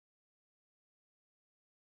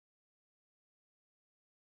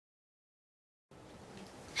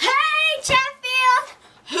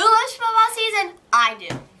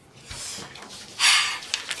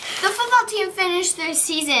finished their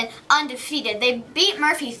season undefeated. They beat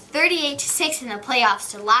Murphy 38-6 in the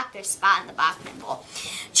playoffs to lock their spot in the Bachman Bowl.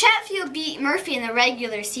 Chatfield beat Murphy in the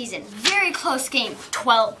regular season. Very close game,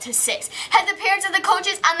 12-6. Had the parents and the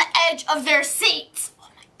coaches on the edge of their seats.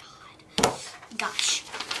 Oh my God. Gosh.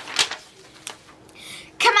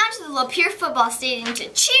 Come out to the Lapeer football stadium to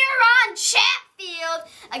cheer on Chatfield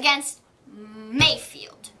against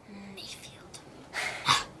Mayfield.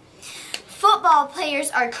 Football players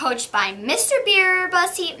are coached by Mr.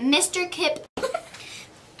 Beerbussy, Mr. Kip.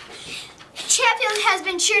 Chatfield has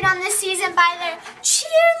been cheered on this season by their cheerleaders.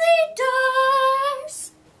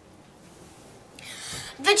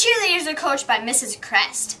 The cheerleaders are coached by Mrs.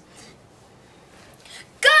 Crest.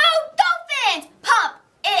 Go Dolphins! Pump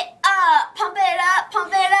it up, pump it up,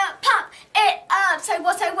 pump it up, pump it up. Say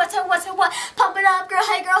what, say what, say what, say what. Pump it up, girl,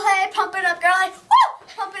 hey, pump it up, girl, hey, woo!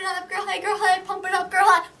 Pump it up, girl, hey, pump it up, girl,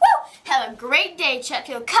 hey, woo! Have a great day,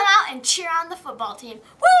 Chatfield. Come out and cheer on the football team.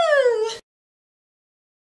 Woo!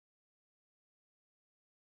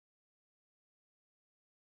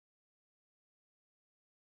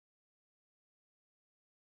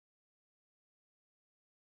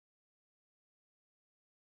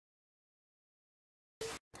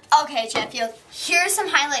 Okay, Chatfield, here are some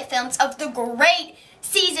highlight films of the great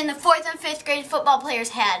season the 4th and 5th grade football players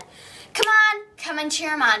had. Come on and cheer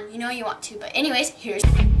them on. You know you want to, but anyways, here's...